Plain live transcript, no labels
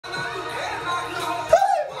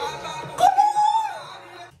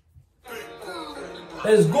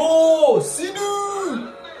Let's go!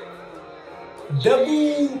 Sidhu!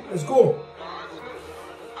 Debu! Let's go!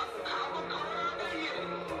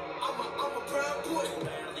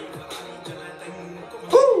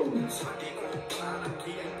 Woo!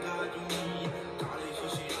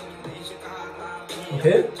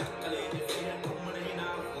 Okay.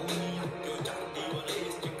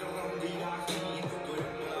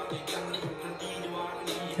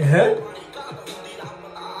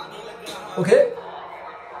 Okay.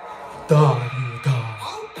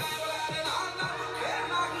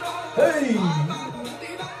 Hey!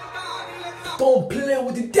 Don't play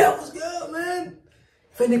with the devil's girl, man.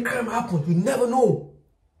 If any crime happens, you never know.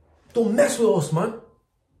 Don't mess with us, man.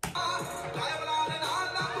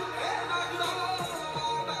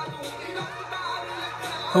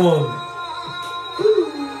 Come on.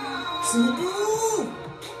 Sidhu.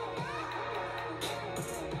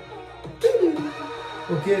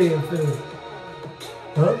 Okay, I'm feeling.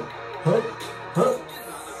 Huh?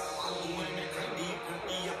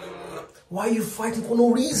 Why are you fighting for no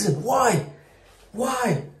reason? Why?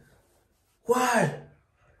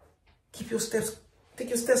 Take your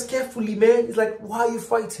steps carefully, man. It's like, why are you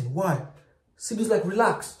fighting? Why? Sidhu's like,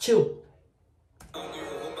 relax, chill.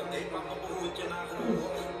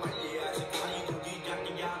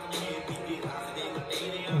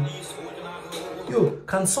 Yo,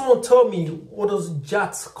 can someone tell me what does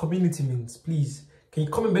Jat community means, please? Can you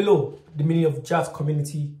comment below the meaning of Jat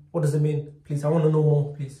community? What does it mean? Please, I want to know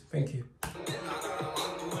more, please. Thank you.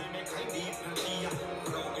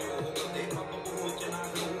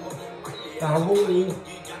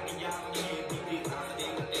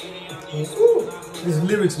 These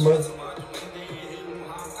lyrics, man.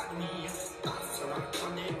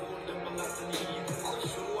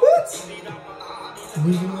 What?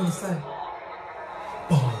 Moving on the side.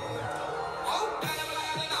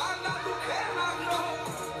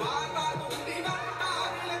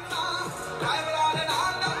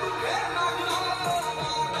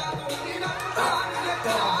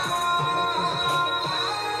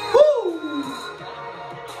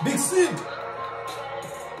 Big Sid!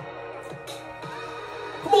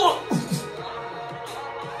 Come on!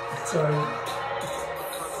 Sorry.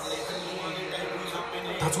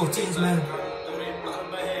 That's what it is, man.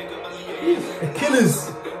 The killers.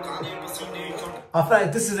 I feel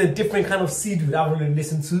like this is a different kind of Sidhu I've really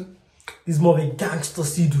listened to. This is more of a gangster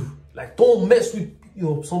Sidhu. Like, don't mess with, you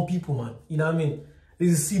know, some people, man. You know what I mean? This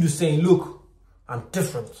is Sidhu saying, look, I'm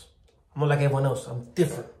different. I'm not like everyone else. I'm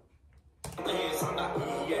different.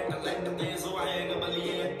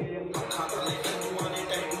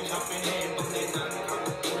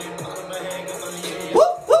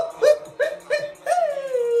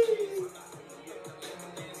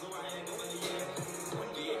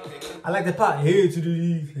 I like the part. Here to the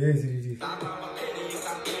leaf, here to the leaf.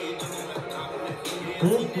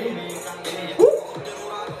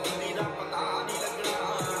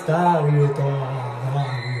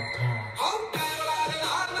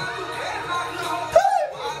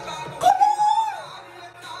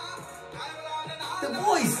 The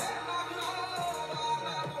voice.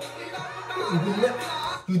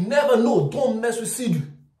 You never know. Don't mess with Sidhu.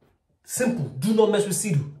 Simple. Do not mess with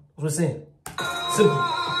Sidhu. What we're saying. Simple.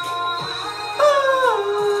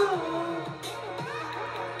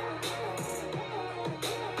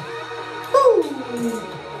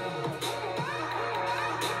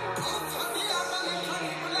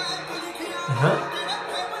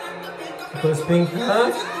 Because pink,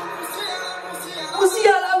 huh?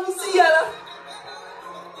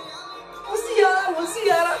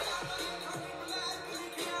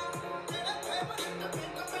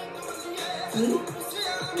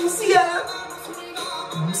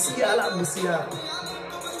 Musiala.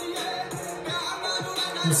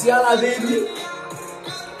 Musiala, baby.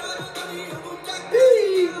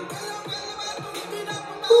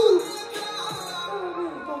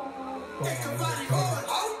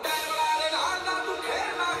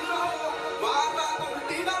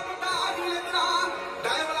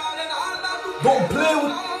 Don't play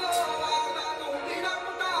with.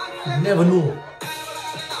 You never know.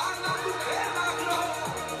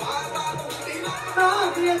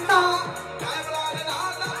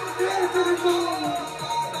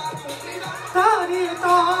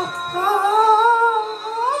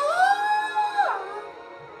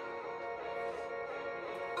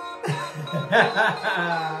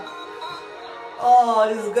 Oh,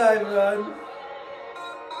 this guy, man.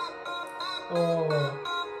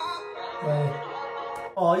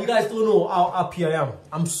 Oh, you guys don't know how happy I am.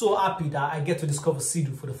 I'm so happy that I get to discover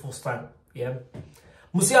Sidhu for the first time. Yeah.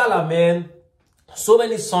 Musiala, man. So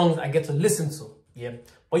many songs I get to listen to. Yeah.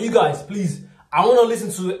 But you guys, please, I want to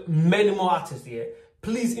listen to many more artists, yeah.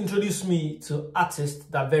 Please introduce me to artists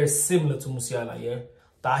that are very similar to Musiala, yeah.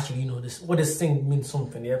 That actually, you know, this what they sing means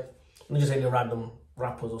something, yeah. Not just any random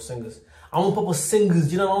rappers or singers. I want proper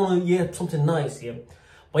singers, you know, I want to hear something nice, yeah.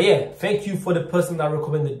 But yeah, thank you for the person that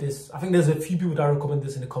recommended this. I think there's a few people that recommend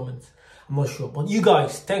this in the comments. I'm not sure. But you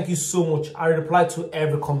guys, thank you so much. I reply to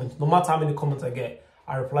every comment. No matter how many comments I get,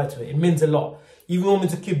 I reply to it. It means a lot. If you want me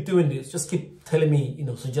to keep doing this, just keep telling me, you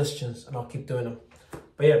know, suggestions and I'll keep doing them.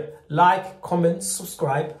 But yeah, like, comment,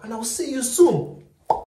 subscribe, and I'll see you soon.